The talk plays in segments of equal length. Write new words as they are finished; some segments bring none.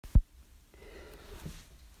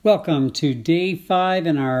Welcome to day 5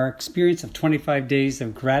 in our experience of 25 days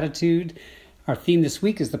of gratitude. Our theme this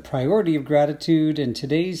week is the priority of gratitude, and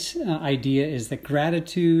today's idea is that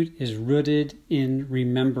gratitude is rooted in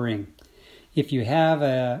remembering. If you have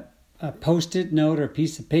a Post-it note or a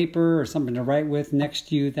piece of paper or something to write with next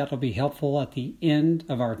to you, that'll be helpful at the end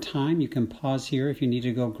of our time. You can pause here if you need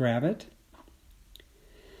to go grab it.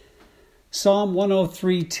 Psalm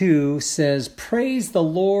 103:2 says, "Praise the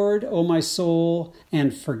Lord, O my soul,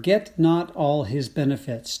 and forget not all his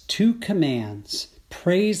benefits." 2 commands.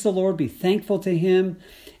 Praise the Lord, be thankful to him,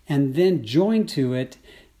 and then join to it,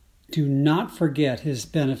 do not forget his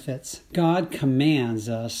benefits. God commands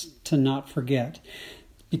us to not forget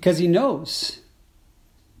because he knows.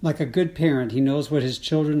 Like a good parent, he knows what his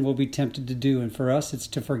children will be tempted to do, and for us it's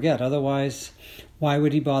to forget. Otherwise, why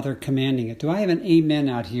would he bother commanding it? Do I have an amen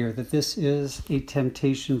out here that this is a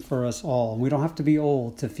temptation for us all? We don't have to be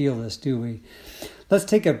old to feel this, do we? Let's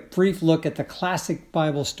take a brief look at the classic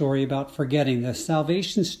Bible story about forgetting, the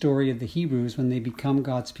salvation story of the Hebrews when they become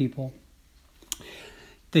God's people.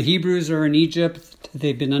 The Hebrews are in Egypt.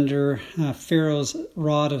 They've been under Pharaoh's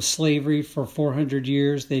rod of slavery for 400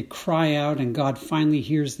 years. They cry out, and God finally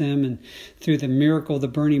hears them. And through the miracle of the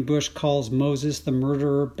burning bush, calls Moses, the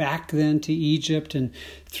murderer, back then to Egypt. And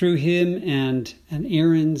through him and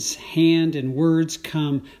Aaron's hand and words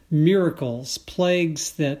come miracles,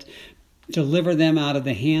 plagues that deliver them out of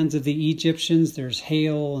the hands of the Egyptians. There's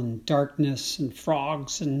hail and darkness and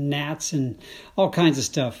frogs and gnats and all kinds of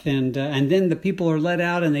stuff. And then the people are let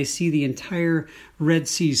out and they see the entire Red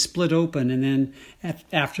Sea split open. And then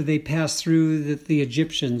after they pass through, the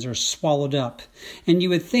Egyptians are swallowed up. And you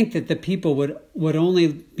would think that the people would only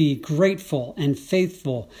be grateful and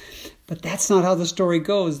faithful. But that's not how the story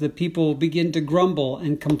goes. The people begin to grumble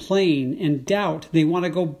and complain and doubt. They want to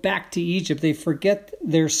go back to Egypt. They forget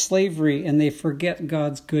their slavery and they forget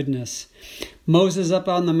God's goodness. Moses up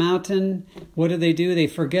on the mountain, what do? They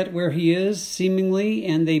forget where he is, seemingly,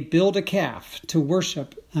 and they build a calf to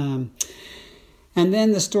worship. And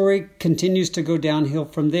then the story continues to go downhill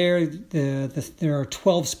from there. There are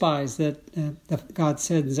 12 spies that God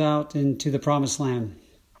sends out into the promised land.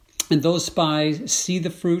 And those spies see the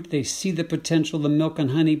fruit, they see the potential, the milk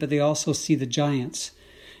and honey, but they also see the giants.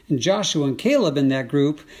 And Joshua and Caleb in that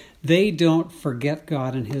group, they don't forget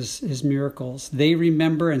God and his miracles. They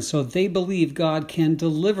remember, and so they believe God can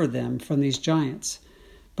deliver them from these giants.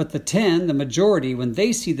 But the 10, the majority, when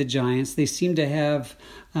they see the giants, they seem to have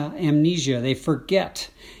amnesia. They forget,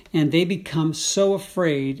 and they become so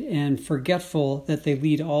afraid and forgetful that they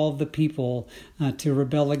lead all of the people to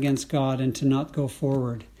rebel against God and to not go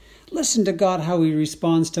forward. Listen to God, how he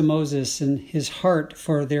responds to Moses and his heart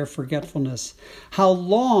for their forgetfulness. How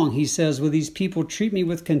long, he says, will these people treat me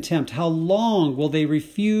with contempt? How long will they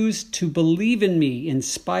refuse to believe in me in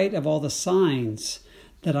spite of all the signs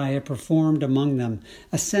that I have performed among them?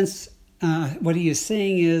 What he is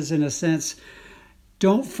saying is, in a sense,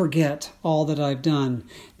 don't forget all that I've done.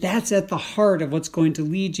 That's at the heart of what's going to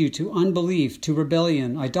lead you to unbelief, to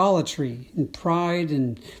rebellion, idolatry, and pride,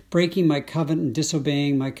 and breaking my covenant and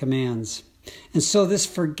disobeying my commands. And so this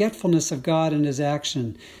forgetfulness of God and his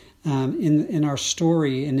action in our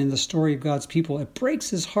story and in the story of God's people, it breaks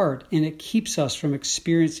his heart and it keeps us from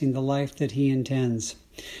experiencing the life that he intends.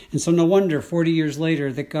 And so no wonder 40 years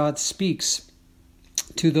later that God speaks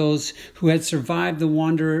to those who had survived the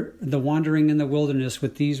wandering in the wilderness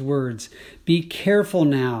with these words, "Be careful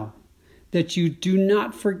now that you do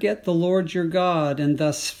not forget the Lord your God and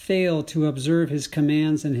thus fail to observe his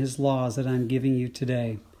commands and his laws that I'm giving you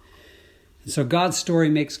today." And so God's story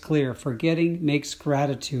makes clear, forgetting makes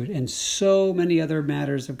gratitude and so many other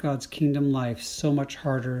matters of God's kingdom life so much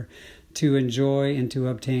harder to enjoy and to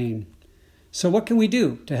obtain. So what can we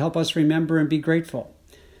do to help us remember and be grateful?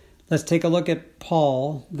 Let's take a look at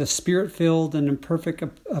Paul, the spirit-filled and imperfect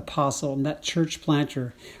apostle, and that church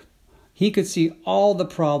planter. He could see all the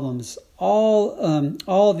problems,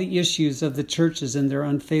 all the issues of the churches and their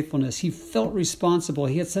unfaithfulness. He felt responsible.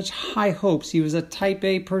 He had such high hopes. He was a type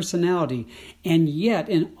A personality. And yet,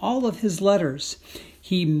 in all of his letters,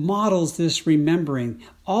 he models this remembering.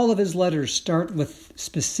 All of his letters start with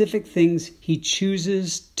specific things he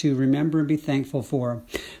chooses to remember and be thankful for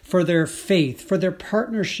their faith, for their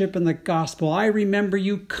partnership in the gospel. I remember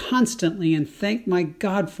you constantly and thank my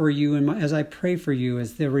God for you and as I pray for you,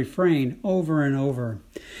 as the refrain over and over.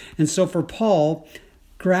 And so for Paul,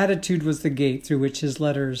 gratitude was the gate through which his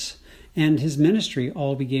letters and his ministry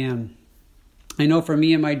all began. I know for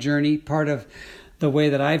me in my journey, part of the way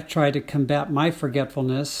that I've tried to combat my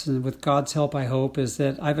forgetfulness, and with God's help, I hope, is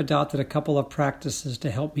that I've adopted a couple of practices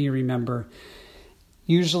to help me remember.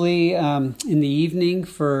 Usually in the evening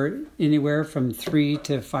for anywhere from 3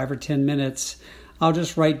 to 5 or 10 minutes, I'll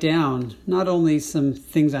just write down not only some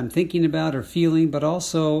things I'm thinking about or feeling, but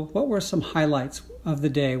also what were some highlights of the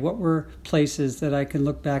day? What were places that I can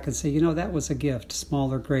look back and say, that was a gift,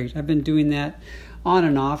 small or great. I've been doing that on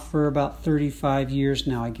and off for about 35 years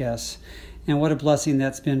now, I guess. And what a blessing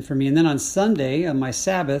that's been for me. And then on Sunday, on my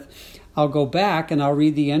Sabbath, I'll go back and I'll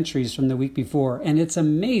read the entries from the week before. And it's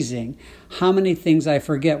amazing how many things I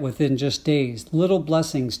forget within just days. Little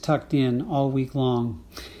blessings tucked in all week long.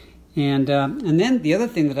 And then the other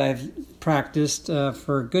thing that I've practiced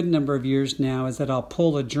for a good number of years now is that I'll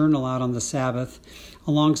pull a journal out on the Sabbath.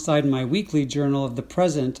 Alongside my weekly journal of the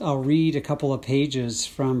present, I'll read a couple of pages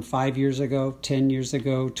from 5 years ago, 10 years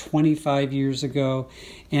ago, 25 years ago,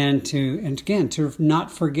 and again, to not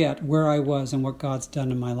forget where I was and what God's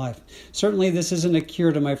done in my life. Certainly this isn't a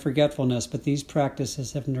cure to my forgetfulness, but these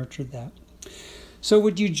practices have nurtured that. So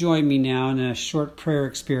would you join me now in a short prayer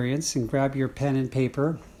experience and grab your pen and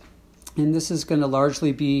paper? And this is going to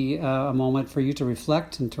largely be a moment for you to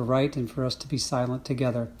reflect and to write and for us to be silent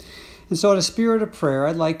together. And so in a spirit of prayer,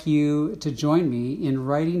 I'd like you to join me in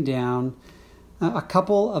writing down a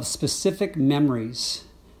couple of specific memories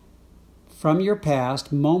from your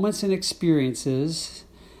past, moments and experiences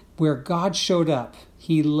where God showed up.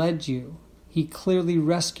 He led you. He clearly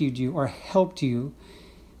rescued you or helped you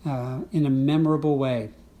in a memorable way.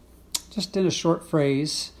 Just in a short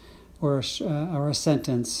phrase or a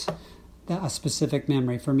sentence, a specific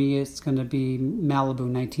memory. For me, it's going to be Malibu,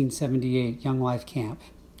 1978, Young Life Camp,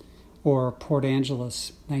 or Port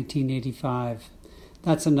Angeles, 1985.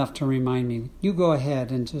 That's enough to remind me. You go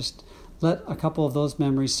ahead and just let a couple of those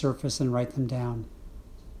memories surface and write them down.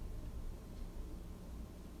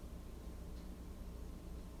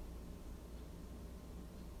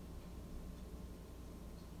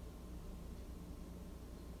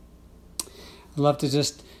 I'd love to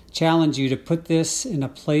just challenge you to put this in a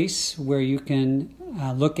place where you can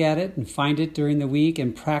look at it and find it during the week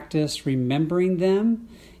and practice remembering them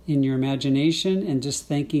in your imagination and just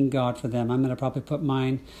thanking God for them. I'm going to probably put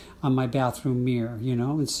mine on my bathroom mirror,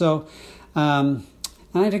 And so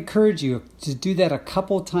I'd encourage you to do that a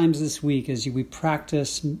couple times this week as we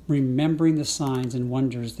practice remembering the signs and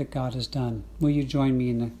wonders that God has done. Will you join me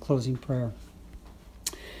in the closing prayer?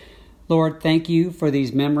 Lord, thank you for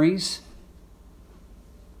these memories.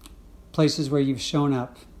 Places where you've shown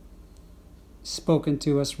up, spoken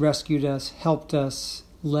to us, rescued us, helped us,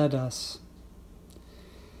 led us.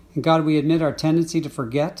 And God, we admit our tendency to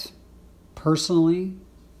forget personally,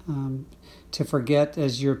 to forget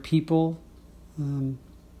as your people.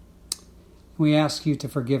 We ask you to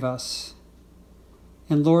forgive us.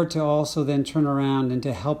 And Lord, to also then turn around and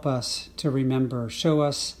to help us to remember. Show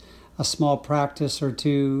us a small practice or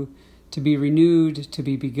two to be renewed, to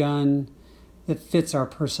be begun, that fits our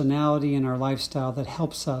personality and our lifestyle, that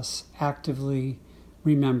helps us actively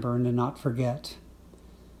remember and to not forget.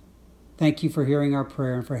 Thank you for hearing our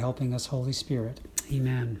prayer and for helping us, Holy Spirit.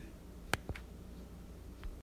 Amen.